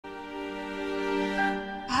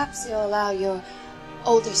Perhaps you'll allow your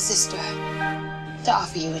older sister to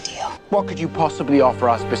offer you a deal. What could you possibly offer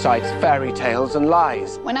us besides fairy tales and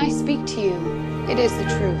lies? When I speak to you, it is the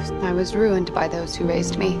truth. I was ruined by those who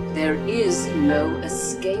raised me. There is no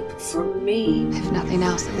escape from me. If nothing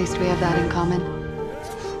else, at least we have that in common.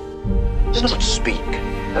 Do not speak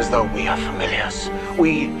as though we are familiars.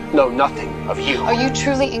 We know nothing of you. Are you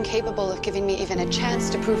truly incapable of giving me even a chance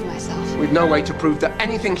to prove myself? We've no way to prove that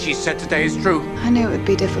anything she said today is true. I knew it would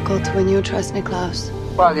be difficult to win your trust, Klaus.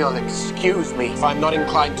 Well, you'll excuse me if I'm not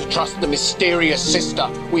inclined to trust the mysterious sister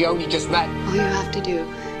we only just met. All you have to do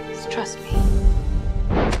is trust me.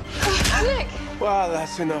 Nick! Well,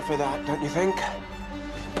 that's enough of that, don't you think?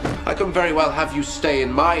 I can very well have you stay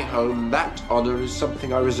in my home. That honor is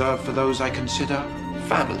something I reserve for those I consider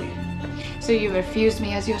family. So you refuse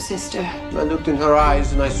me as your sister? I looked in her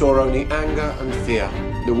eyes and I saw only anger and fear.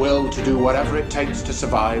 The will to do whatever it takes to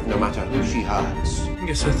survive, no matter who she hurts.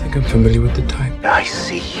 Yes, I think I'm familiar with the type. I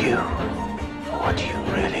see you for what you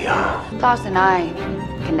really are. Klaus and I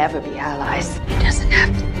can never be allies. It doesn't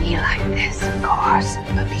have to be like this, of course.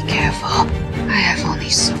 But be careful. I have only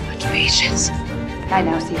so much patience. I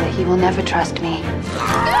now see that he will never trust me.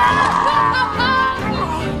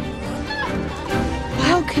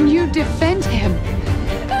 How can you defend him?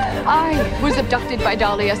 I was abducted by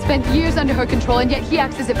Dahlia, spent years under her control, and yet he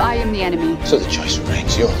acts as if I am the enemy. So the choice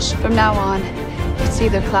remains yours. From now on, it's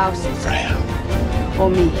either Klaus Freya. or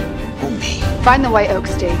me. Or me. Find the White Oak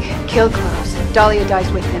stake, kill Klaus. Dahlia dies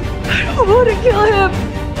with him. I don't want to kill him.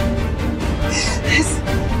 This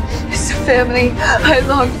is the family I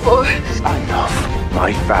long for. I love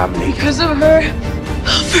my family. Because of her,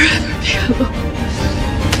 I'll forever be alone.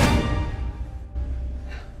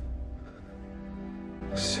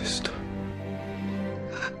 Sister.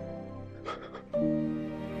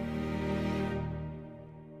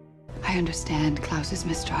 I understand Klaus's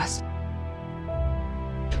mistrust.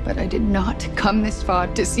 But I did not come this far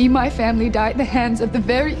to see my family die at the hands of the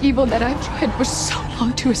very evil that I've tried for so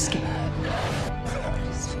long to escape.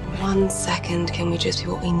 Just for 1 second, can we just be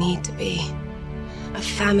what we need to be? A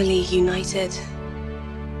family united.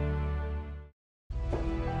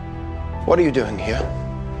 What are you doing here?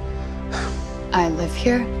 I live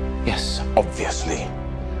here. Yes, obviously.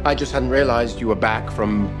 I just hadn't realized you were back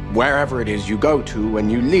from wherever it is you go to when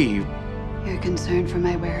you leave. Your concern for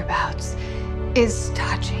my whereabouts is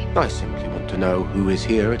touching. I simply want to know who is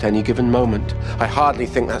here at any given moment. I hardly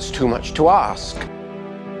think that's too much to ask.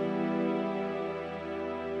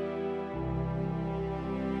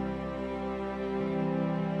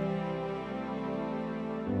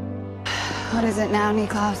 What is it now,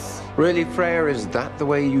 Klaus? Really, Freya, is that the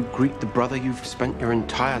way you greet the brother you've spent your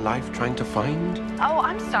entire life trying to find? Oh,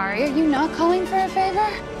 I'm sorry. Are you not calling for a favor?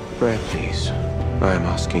 Freya, please. I am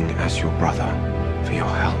asking as your brother for your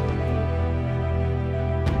help.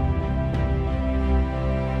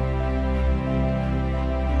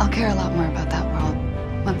 I'll care a lot more about that world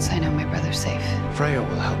once I know my brother's safe. Freya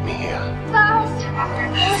will help me here. Klaus!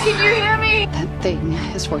 Can you hear me? That thing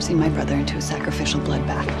is forcing my brother into a sacrificial blood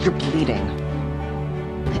bath. You're bleeding.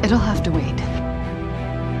 It'll have to wait.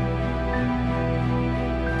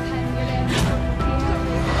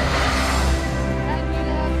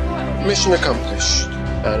 Mission accomplished.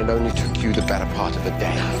 And it only took you the better part of a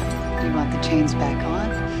day. Do you want the chains back on?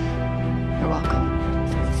 You're welcome.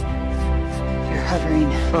 You're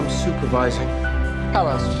hovering. I'm supervising. How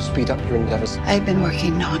else to speed up your endeavors? I've been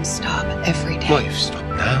working non-stop every day. Well, you've stopped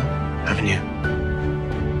now, haven't you?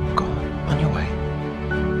 Go on your way.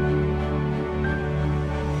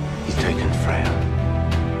 You've taken Freya.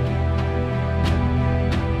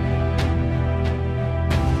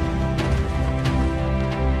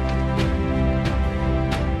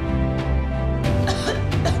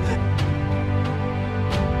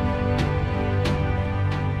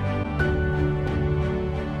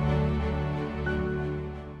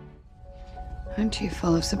 Aren't you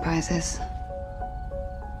full of surprises?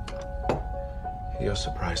 You're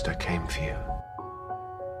surprised I came for you.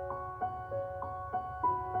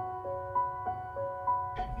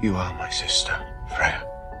 You are my sister, Freya.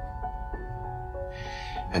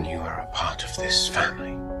 And you are a part of this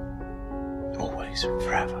family. Always and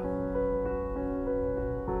forever.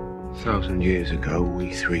 1,000 years ago,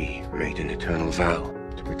 we three made an eternal vow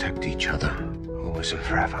to protect each other, always and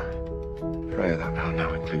forever. Freya, that vow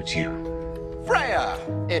now includes you. Freya!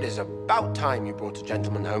 It is about time you brought a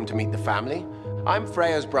gentleman home to meet the family. I'm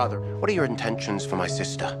Freya's brother. What are your intentions for my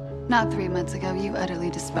sister? Not 3 months ago, you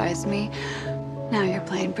utterly despised me. Now you're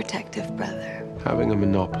playing protective brother. Having a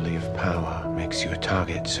monopoly of power makes you a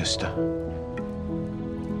target, sister.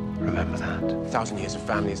 Remember that. 1,000 years of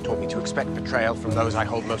family has taught me to expect betrayal from those I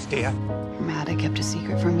hold most dear. You're mad I kept a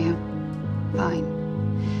secret from you?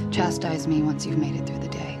 Fine. Chastise me once you've made it through the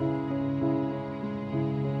day.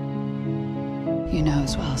 You know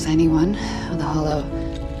as well as anyone how the hollow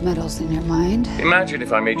metal's in your mind. Imagine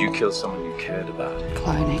if I made you kill someone you cared about.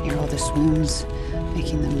 Clawing at your oldest wounds,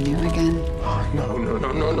 making them new again. Oh,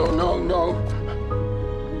 no.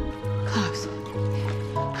 Klaus,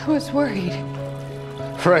 I was worried.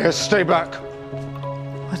 Freya, stay back.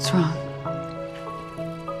 What's wrong?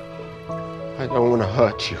 I don't want to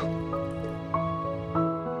hurt you.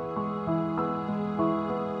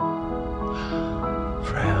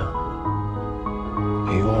 Freya,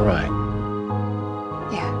 are you all right?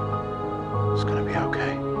 Yeah. It's gonna be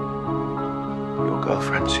okay. Your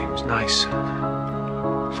girlfriend seems nice,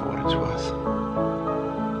 for what it's worth.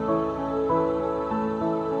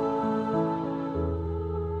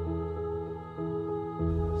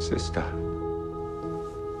 Sister.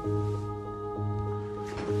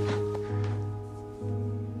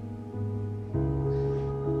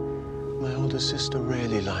 My older sister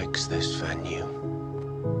really likes this venue.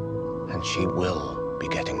 And she will be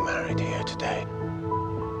getting married here today.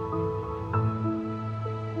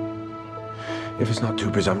 If it's not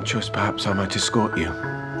too presumptuous, perhaps I might escort you.